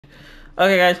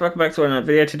Okay guys, welcome back to another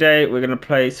video. Today we're gonna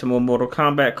play some more Mortal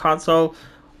Kombat console.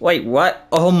 Wait, what?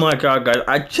 Oh my god guys,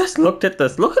 I just looked at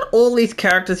this. Look at all these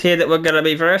characters here that we're gonna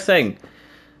be versing.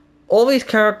 All these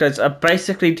characters are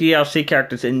basically DLC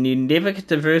characters and you never get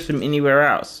to verse them anywhere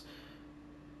else.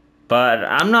 But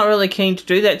I'm not really keen to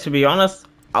do that, to be honest.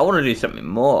 I want to do something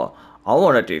more. I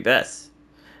want to do this.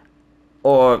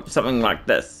 Or something like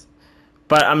this.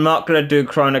 But I'm not going to do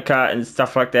Chronica and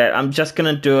stuff like that. I'm just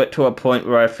going to do it to a point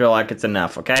where I feel like it's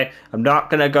enough, okay? I'm not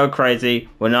going to go crazy.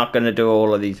 We're not going to do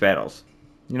all of these battles.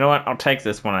 You know what? I'll take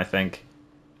this one, I think.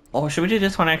 Or should we do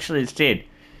this one actually instead?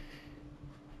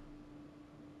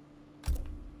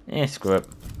 Yeah, screw it.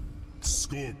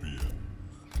 Scorpion.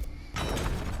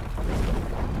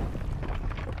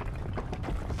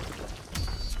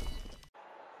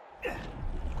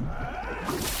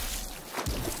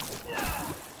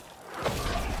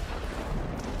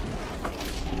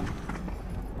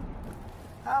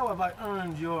 How have I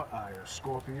earned your ire,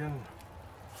 Scorpion?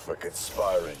 For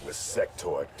conspiring with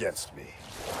Sector against me.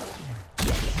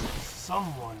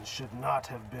 Someone should not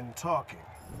have been talking.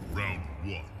 Round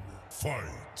one,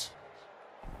 fight.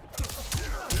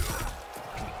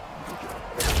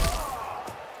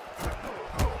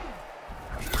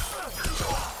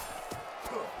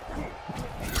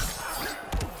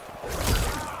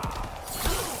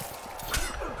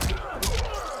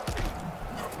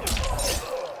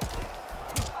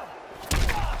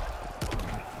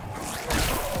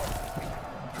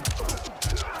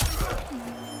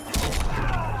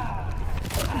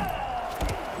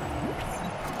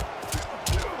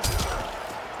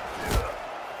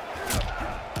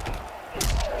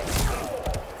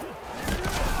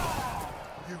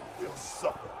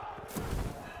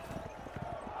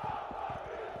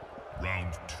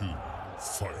 Round two,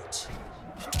 fight.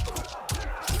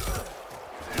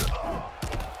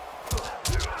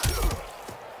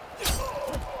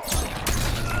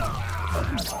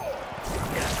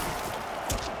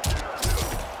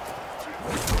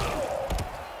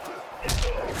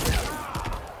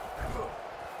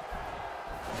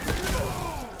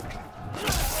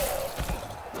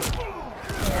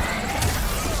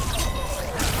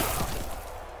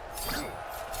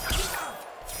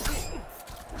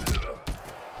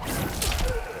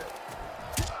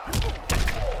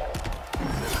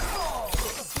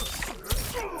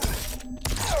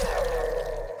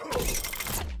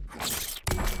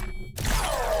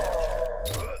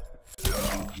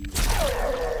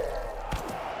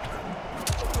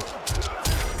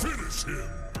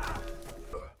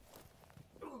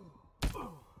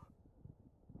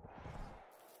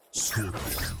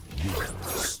 Scorpion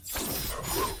wins.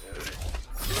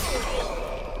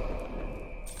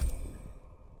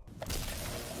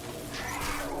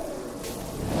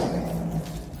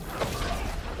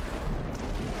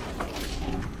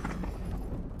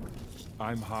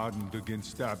 I'm hardened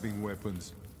against stabbing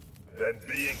weapons. Then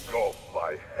be engulfed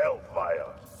by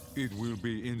hellfire. It will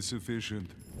be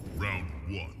insufficient. Round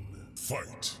one,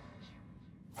 fight.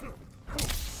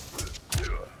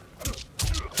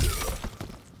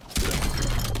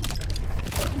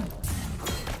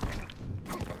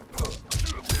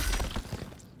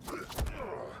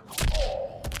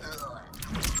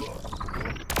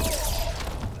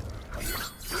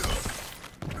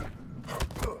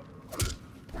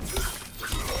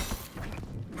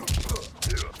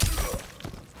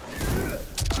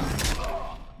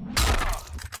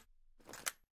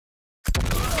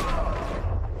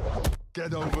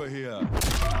 Get over here.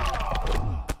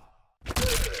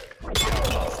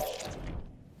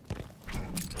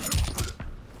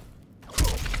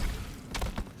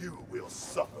 You will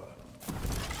suffer.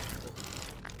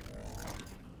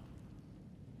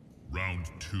 Round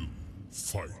two,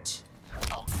 fight.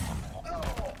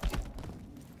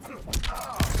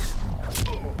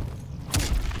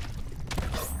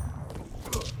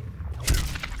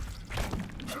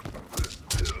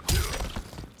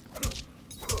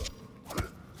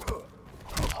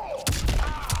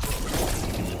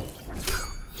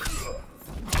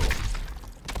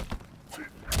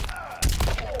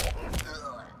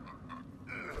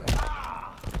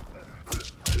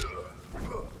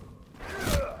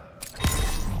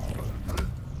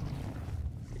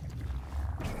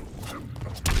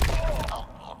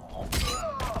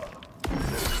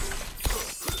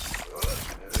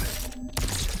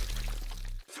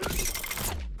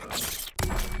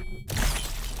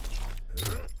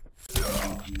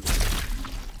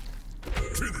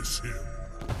 Finish him.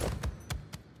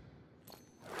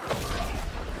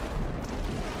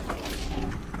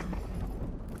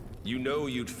 You know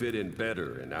you'd fit in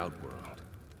better in Outworld.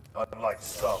 Unlike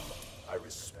some, I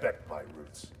respect my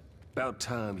roots. About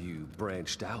time you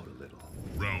branched out a little.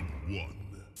 Round 1.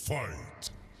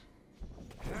 Fight!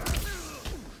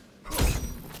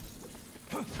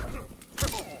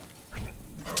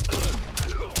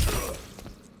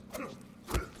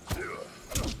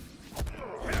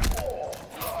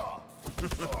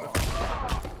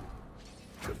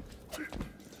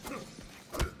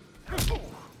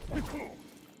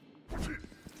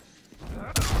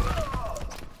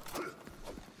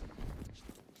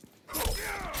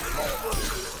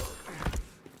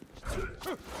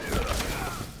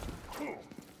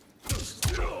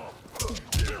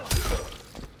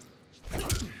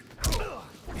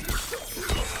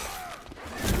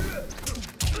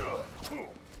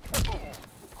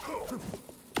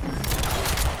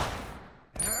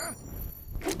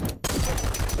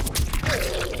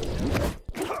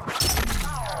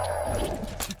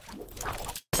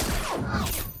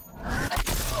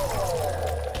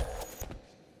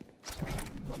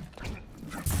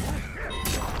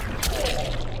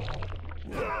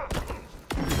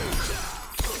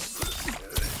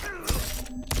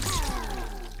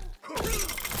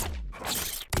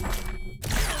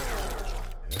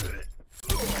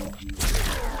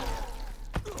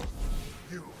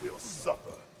 You will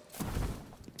suffer.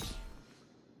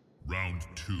 Round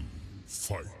 2.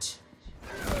 Fight!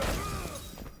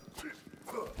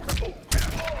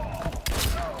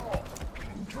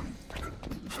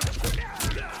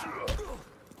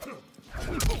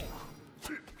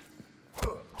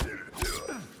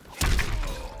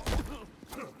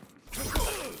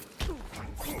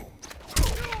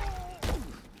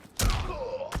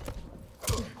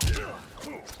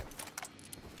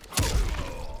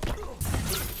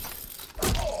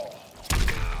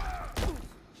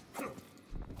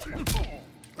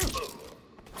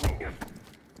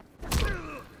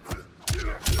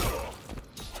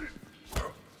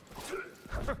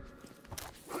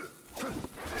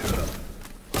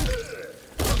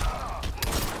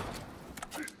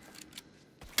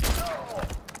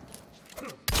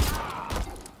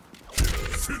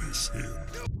 Finish him!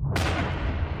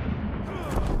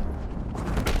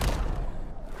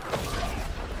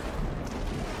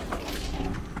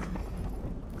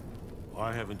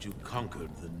 Why haven't you conquered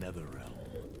the Netherrealm?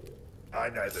 I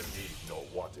neither need nor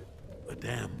want it. The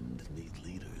damned need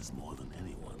leaders more than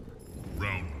anyone.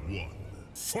 Round 1.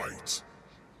 Fight!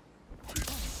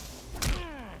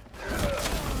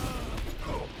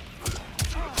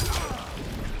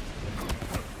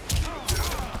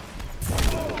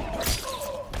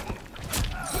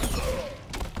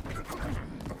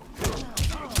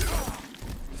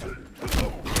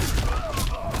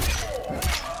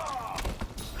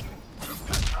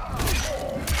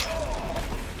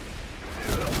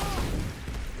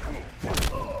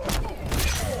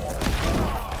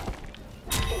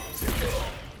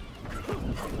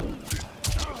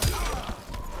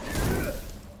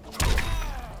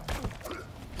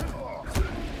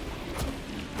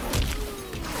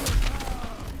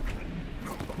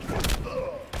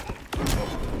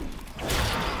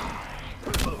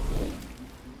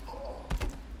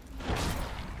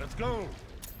 Let's go!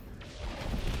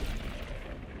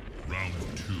 Round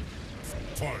 2.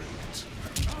 Fight!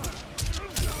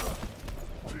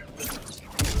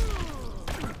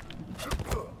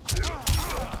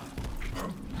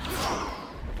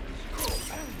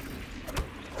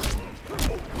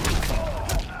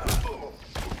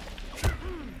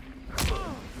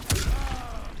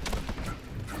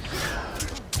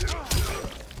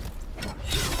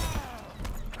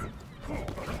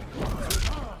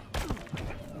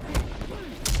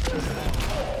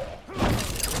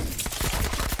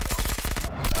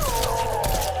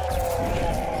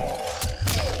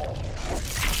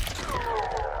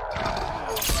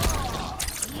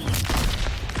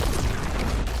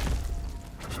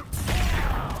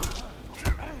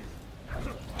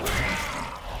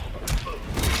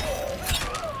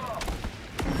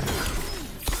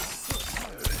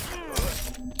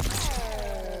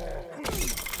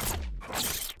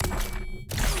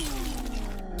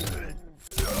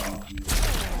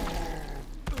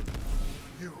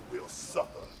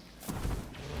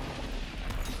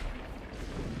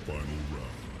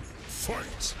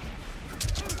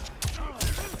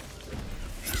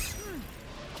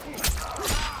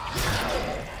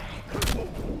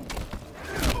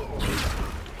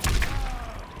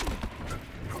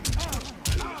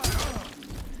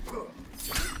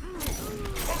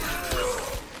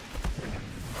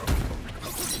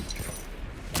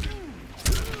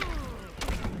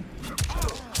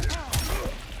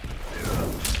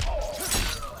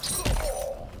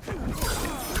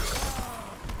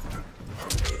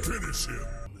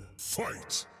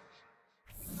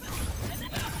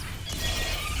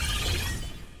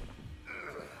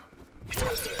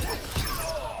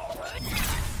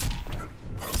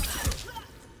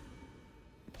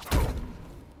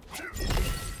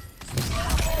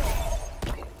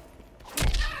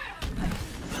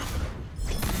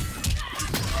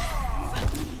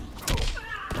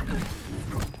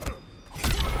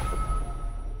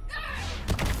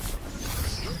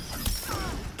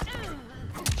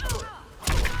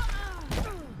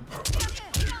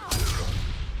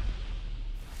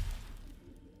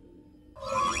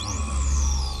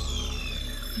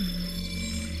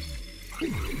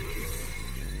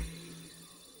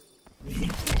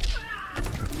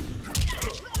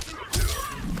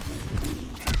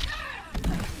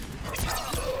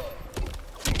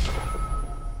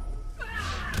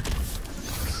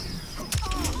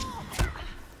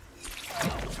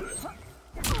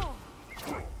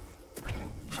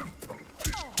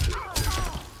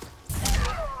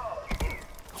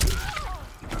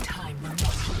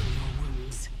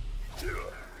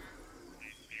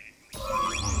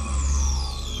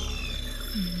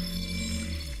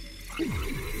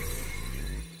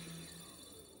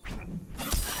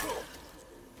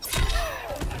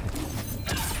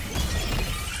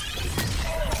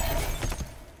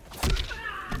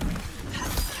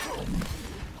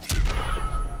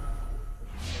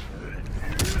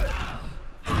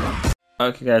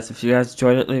 Okay guys, if you guys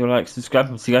enjoyed it, leave a like, subscribe,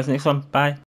 and see you guys next one. Bye.